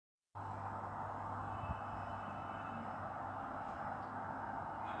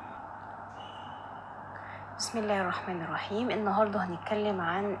بسم الله الرحمن الرحيم. النهاردة هنتكلم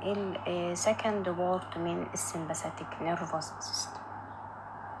عن second part من السمباثيك نيرفوس سيستم.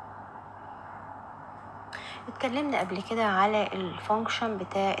 اتكلمنا قبل كده على الفانكشن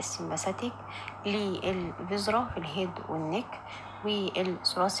بتاع السمباثيك للفيزرا في الهيد والنك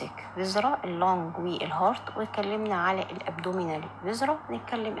والثوراسيك فيزرا اللونج والهارت، واتكلمنا على الابدومينال فيزرا.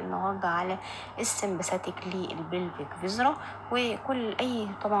 نتكلم النهارده على السمباثيك للبلفيك فيزرا، وكل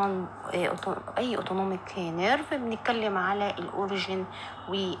اي اوتونوميك نيرف بنتكلم على الاوريجين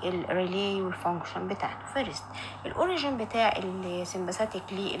والريلي والفانكشن بتاعته. فيرست الاوريجين بتاع السمباثيك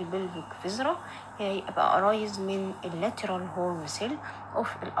للبلفيك فيزرا يبقى ارايز من اللاترال هورن سيل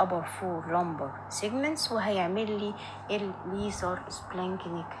اوف الابر فور لامبر سيجمنتس، وهيعمل لي الليزر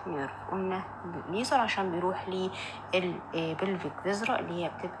سبلانكينيك نيرف. قلنا الليزر عشان بيروح للبلفيك فيزرا اللي هي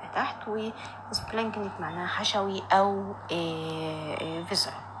بتبقى تحت، وسبلانكينيك معناها حشوي او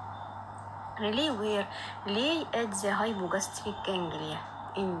فيزرا. relay at the hypogastric ganglia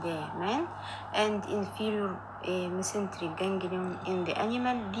in the man and inferior mesenteric ganglion in the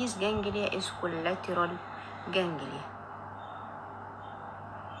animal. This ganglia is collateral ganglia.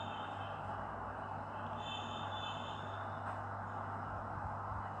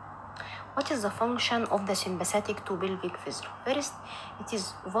 What is the function of the sympathetic to pelvic viscera? First, it is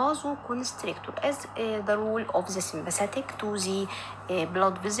vasoconstrictor, as the role of the sympathetic to the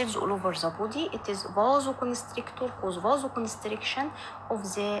blood vessels all over the body. It is vasoconstrictor, cause vasoconstriction of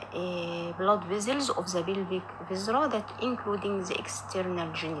the blood vessels of the pelvic viscera, that including the external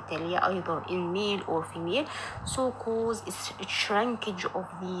genitalia either in male or female, so cause shrinkage of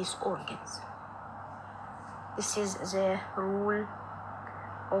these organs. This is the rule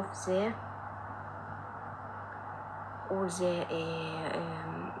of the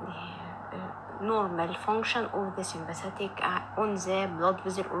normal function of the sympathetic on the blood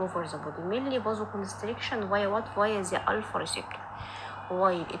vessel all over the body. Mainly vasoconstriction via what? Via the alpha receptor,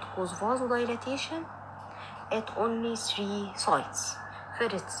 while it causes vasodilatation at only 3 sites.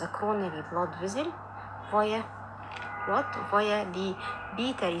 First, the coronary blood vessel via what? Via the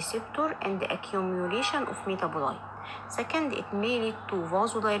beta receptor and the accumulation of metabolite. Second, it may lead to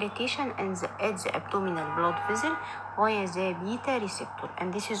vasodilatation at the abdominal blood vessel via the beta receptor, and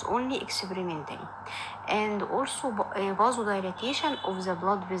this is only experimentally. And also vasodilatation of the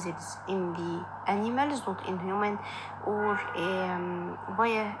blood vessels in the animals, not in human, or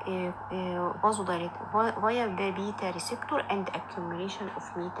via the beta receptor and accumulation of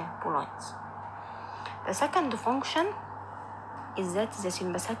metabolites. The second function is that the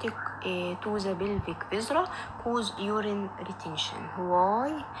sympathetic to the pelvic viscera cause urine retention. Why?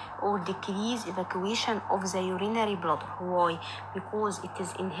 Or decrease evacuation of the urinary bladder. Why? Because it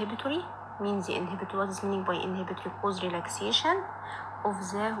is inhibitory, means the inhibitory. What is meaning by inhibitory? Cause relaxation of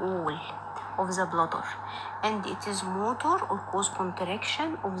the wall of the bladder, and it is motor or cause contraction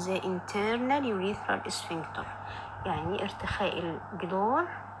of the internal urethral sphincter. يعني ارتخاء الجدار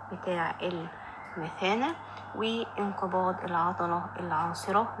بتاع المثانة وانقباض العضلة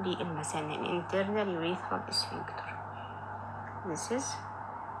العاصرة للمثانة internal urethral sphincter. This is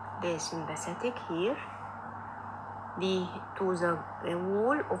the sympathetic here. To the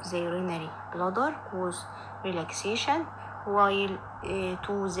wall of the urinary bladder cause relaxation, while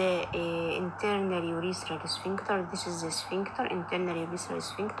to the internal urethral sphincter, this is the sphincter, internal urethral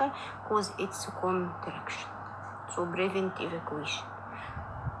sphincter, cause its contraction, so prevent evacuation.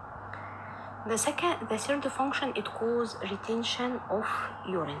 The third function, it causes retention of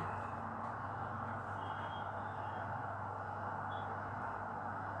urine.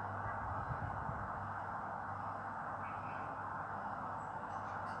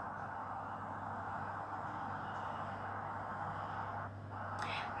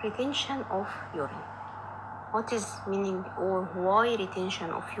 Retention of urine. What is meaning or why retention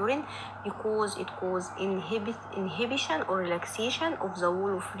of urine? Because it causes inhibition or relaxation of the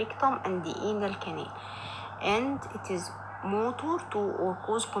wall of rectum and the anal canal, and it is motor to or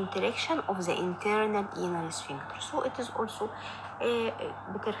cause contraction of the internal anal sphincter. So it is also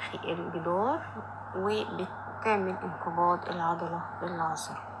بترخي الجدار وبتعمل انقباض العضلة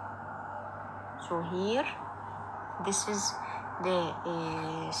العاصرة. So here this is the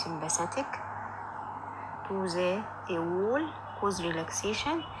sympathetic to the wall cause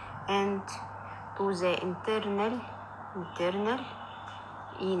relaxation, and to the internal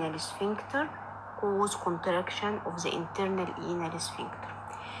anal sphincter cause contraction of the internal anal sphincter.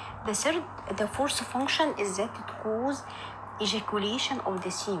 The fourth function is that it cause ejaculation of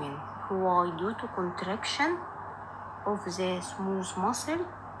the semen. Why? Due to contraction of the smooth muscle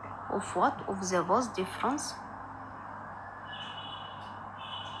of what? Of the vas deferens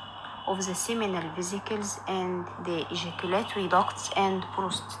of the seminal vesicles and the ejaculatory ducts and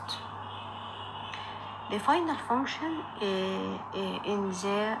prostate. The final function on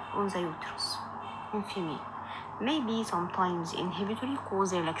the uterus in female may be sometimes inhibitory,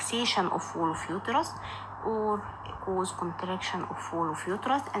 cause relaxation of wall of uterus or cause contraction of wall of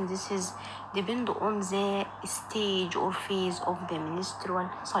uterus, and this is depend on the stage or phase of the menstrual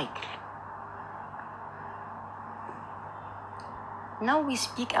cycle. Now we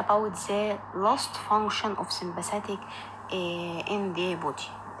speak about the last function of sympathetic in the body.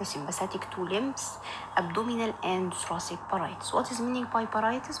 The sympathetic to limbs, abdominal and thoracic parietes. What is meaning by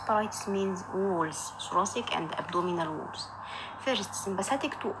parietes? Parietes means walls, thoracic and abdominal walls. First,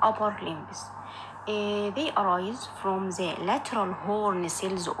 sympathetic to upper limbs. They arise from the lateral horn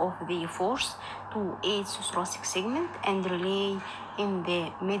cells of the fourth to eighth thoracic segment and relay in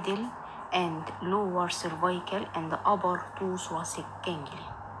the middle and lower cervical and upper two thoracic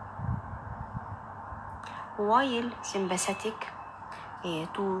ganglia. While sympathetic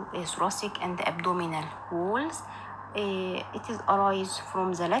to thoracic and abdominal walls, it is arise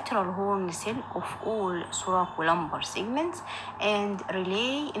from the lateral horn cell of all thoracolumbar segments and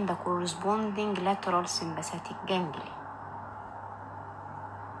relay in the corresponding lateral sympathetic ganglia.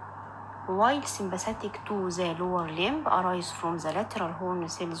 While sympathetic to the lower limb arise from the lateral horn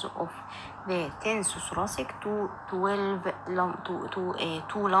cells of the 10th thoracic to 12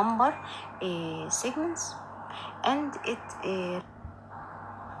 two lumbar segments, and it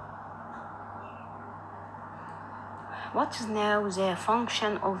what is now the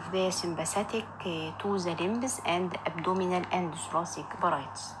function of the sympathetic to the limbs and abdominal and thoracic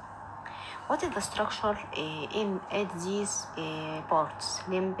parietes? What is the structure at these parts,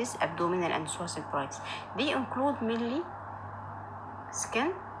 limbs, abdominal and thoracic parietes? They include mainly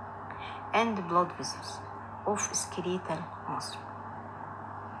skin and blood vessels of skeletal muscle.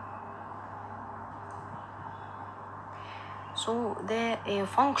 So the the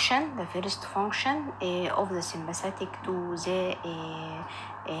first function of the sympathetic to the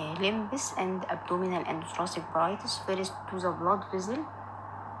limbs and abdominal and thoracic parietes, first to the blood vessel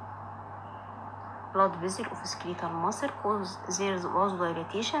of skeletal muscle, cause there is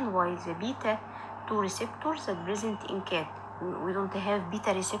vasodilatation, while the beta 2 receptors are present in cat. We don't have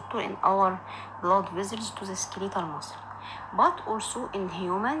beta receptor in our blood vessels to the skeletal muscle. But also in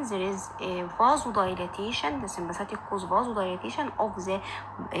humans there is a vasodilatation. The sympathetic cause vasodilatation of the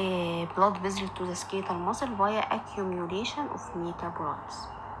blood vessel to the skeletal muscle via accumulation of metabolites.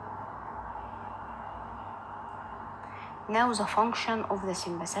 Now the function of the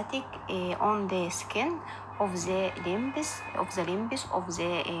sympathetic on the skin of the limbs of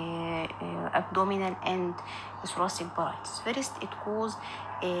the abdominal and thoracic parietes. First, it causes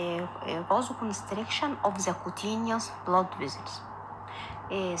vasoconstriction of the cutaneous blood vessels.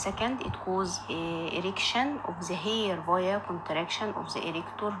 Second, it causes erection of the hair via contraction of the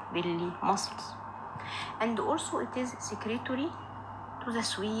erector belly muscles. And also it is secretory to the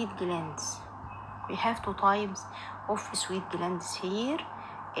sweat glands. We have two types of sweat glands here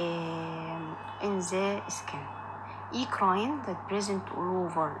in the skin. Eccrine that present all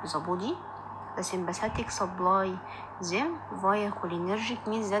over the body. The sympathetic supply them via cholinergic,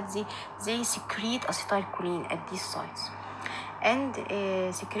 means that they secrete acetylcholine at these sites, and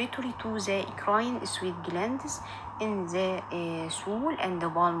secretory to the eccrine sweat glands in the sole and the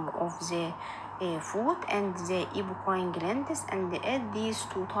palm of the foot and the epicrine glands, and at these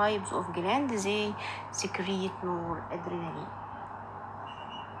two types of glands they secrete noradrenaline.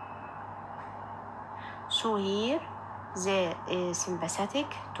 So here the sympathetic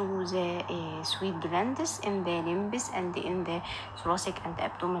to the sweat glands in the limbs and in the thoracic and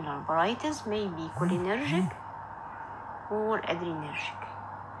abdominal parietes may be cholinergic or adrenergic.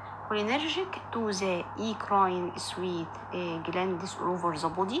 Cholinergic to the eccrine sweat glands all over the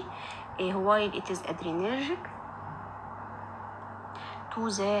body, while it is adrenergic to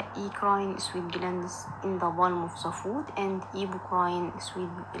the eccrine sweat glands in the palm of the foot and epicrine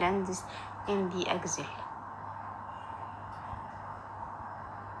sweat glands in the axilla.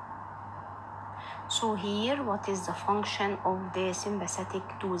 So here, what is the function of the sympathetic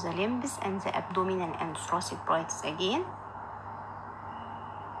to the limbs and the abdominal and thoracic parietes again?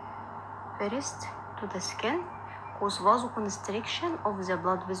 First, to the skin, cause vasoconstriction of the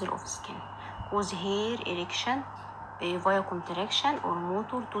blood vessel of skin, cause hair erection via contraction or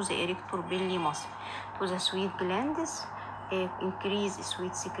motor to the erector belly muscle, to the sweat glands, increase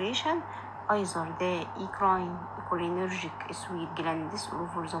sweat secretion, either the eccrine cholinergic sweat glands all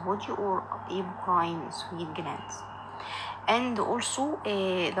over the body or epicrine sweat glands. and also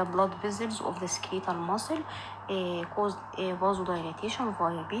the blood vessels of the skeletal muscle cause vasodilation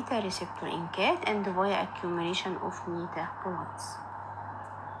via beta receptor in cat and via accumulation of metabolites.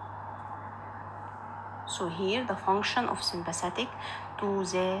 So here the function of sympathetic to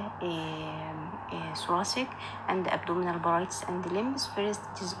the thoracic and abdominal parietes and limbs. First,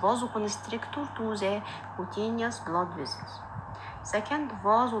 it is vasoconstrictor to the cutaneous blood vessels. Second,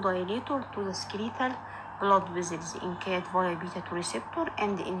 vasodilator to the skeletal blood vessels in cat via beta 2 receptor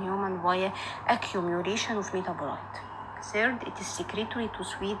and in human via accumulation of metabolite. Third, it is secretory to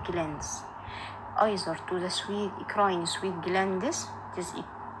sweat glands, either to the eccrine sweat glands, it is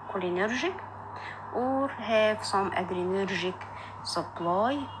cholinergic, or have some adrenergic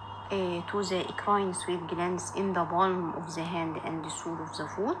supply to the eccrine sweat glands in the palm of the hand and the sole of the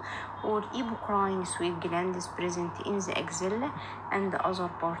foot, or epocrine sweat glands present in the axilla and the other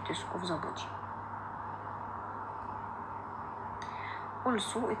parts of the body.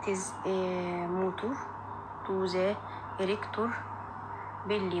 Also, it is motor to the erector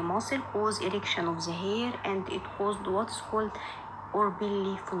belly muscle, cause erection of the hair, and it caused what is called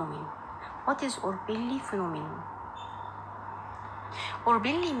Orbelli phenomenon. What is Orbelli phenomenon?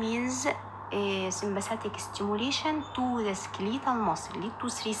 Orbelli means sympathetic stimulation to the skeletal muscle lead to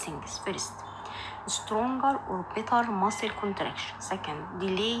three things. First, stronger or better muscle contraction. Second,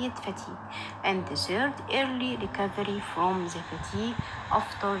 delayed fatigue. And the third, early recovery from the fatigue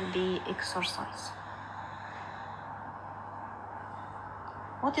after the exercise.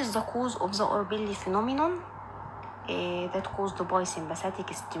 What is the cause of the Orbelli phenomenon? That caused by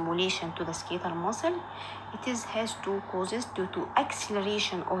sympathetic stimulation to the skeletal muscle. It has two causes due to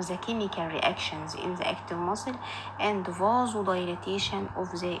acceleration of the chemical reactions in the active muscle and vasodilatation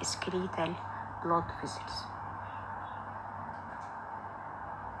of the skeletal blood vessels.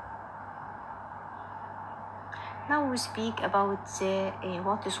 Now we speak about the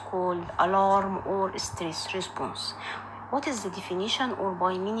what is called alarm or stress response. What is the definition or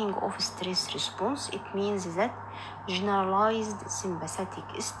by meaning of stress response? It means that generalized sympathetic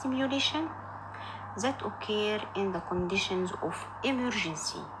stimulation that occur in the conditions of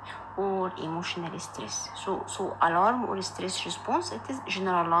emergency or emotional stress. So alarm or stress response, it is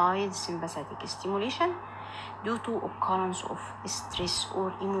generalized sympathetic stimulation due to occurrence of stress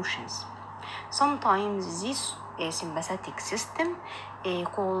or emotions. Sometimes this sympathetic system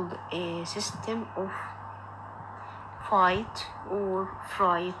called a system of fight or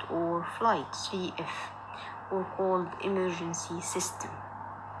fright or flight, 3F, or called emergency system.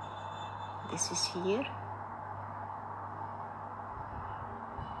 This is here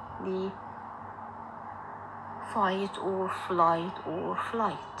the fight or flight or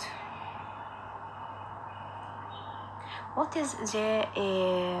flight. What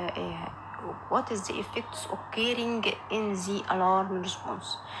is the effects occurring in the alarm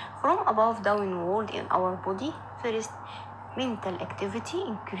response? From above downward in our body, first, mental activity,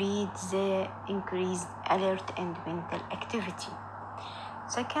 increased alert and mental activity.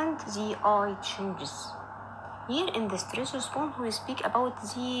 Second, the eye changes. Here in the stress response, we speak about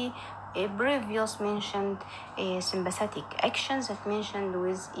the previous mentioned sympathetic actions that mentioned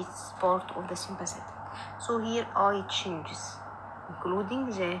with its part of the sympathetic. So here eye changes, including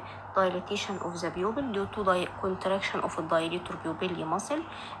the dilatation of the pupil due to the contraction of the dilator pupillae muscle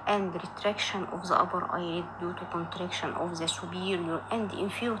and retraction of the upper eyelid due to contraction of the superior and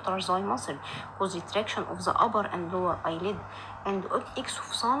inferior tarsi muscle, cause retraction of the upper and lower eyelid, and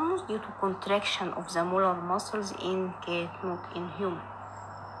exophthalmos due to contraction of the molar muscles in cat, not in human.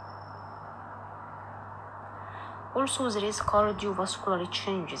 Also, there is cardiovascular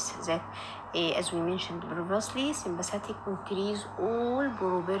changes that, as we mentioned previously, sympathetic increase all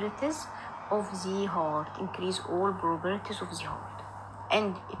probabilities of the heart, and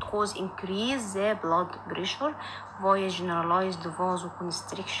it cause increase the blood pressure via generalized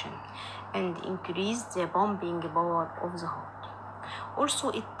vasoconstriction and increase the pumping power of the heart. Also,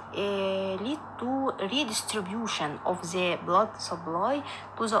 it lead to redistribution of the blood supply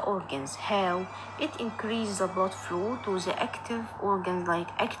to the organs. How? It increases the blood flow to the active organs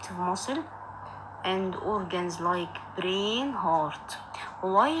like active muscle and organs like brain, heart,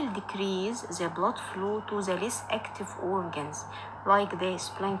 while decrease the blood flow to the less active organs like the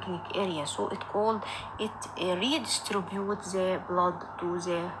splanchnic area. So it redistributes the blood to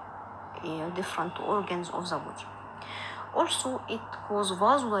the different organs of the body. Also, it causes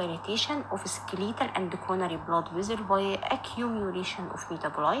vasodilatation of skeletal and coronary blood vessels by accumulation of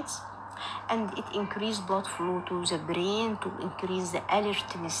metabolites, and it increases blood flow to the brain to increase the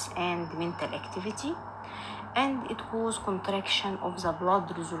alertness and mental activity, and it causes contraction of the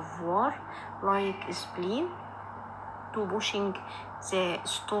blood reservoir like spleen to pushing the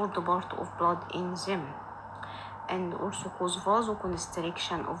stored part of blood in them, and also cause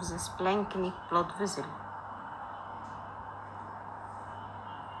vasoconstriction of the splanchnic blood vessel.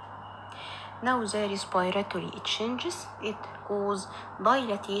 Now the respiratory changes, it cause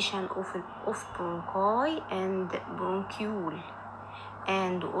dilatation of bronchi and bronchiole,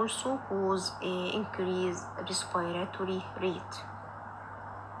 and also cause increased respiratory rate.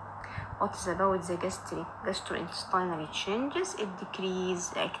 What is about the gastrointestinal changes? It decreases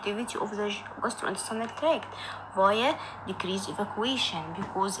the activity of the gastrointestinal tract via decreased evacuation,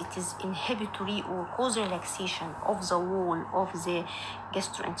 because it is inhibitory or cause relaxation of the wall of the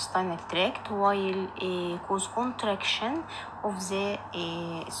gastrointestinal tract, while cause contraction of the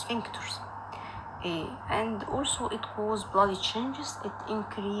sphincters. And also it causes blood changes. It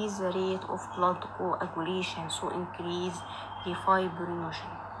increase the rate of blood coagulation, so increase the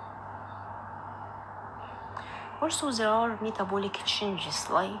fibrinogen. Also there are metabolic changes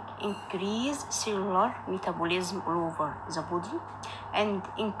like increased cellular metabolism all over the body, and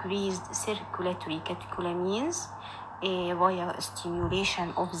increased circulatory catecholamines via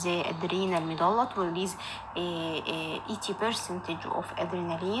stimulation of the adrenal medulla to release 80% of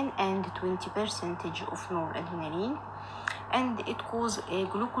adrenaline and 20% of noradrenaline, and it causes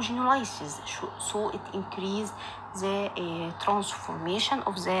glucogenolysis, so it increases the transformation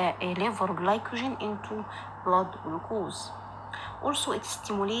of the liver glycogen into blood glucose. Also it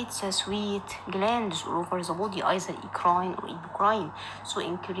stimulates the sweat glands all over the body, either eccrine or epicrine, so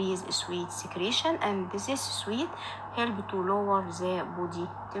increase sweat secretion, and this sweat help to lower the body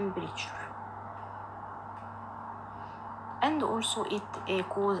temperature. And also it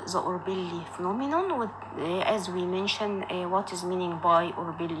causes the Orbelli phenomenon. As we mentioned, what is meaning by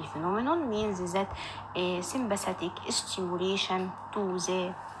Orbelli phenomenon means that sympathetic stimulation to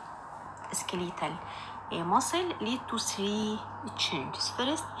the skeletal muscle lead to 3 changes.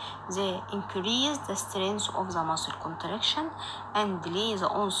 First, they increase the strength of the muscle contraction and delay the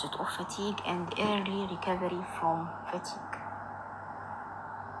onset of fatigue and early recovery from fatigue.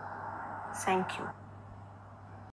 Thank you.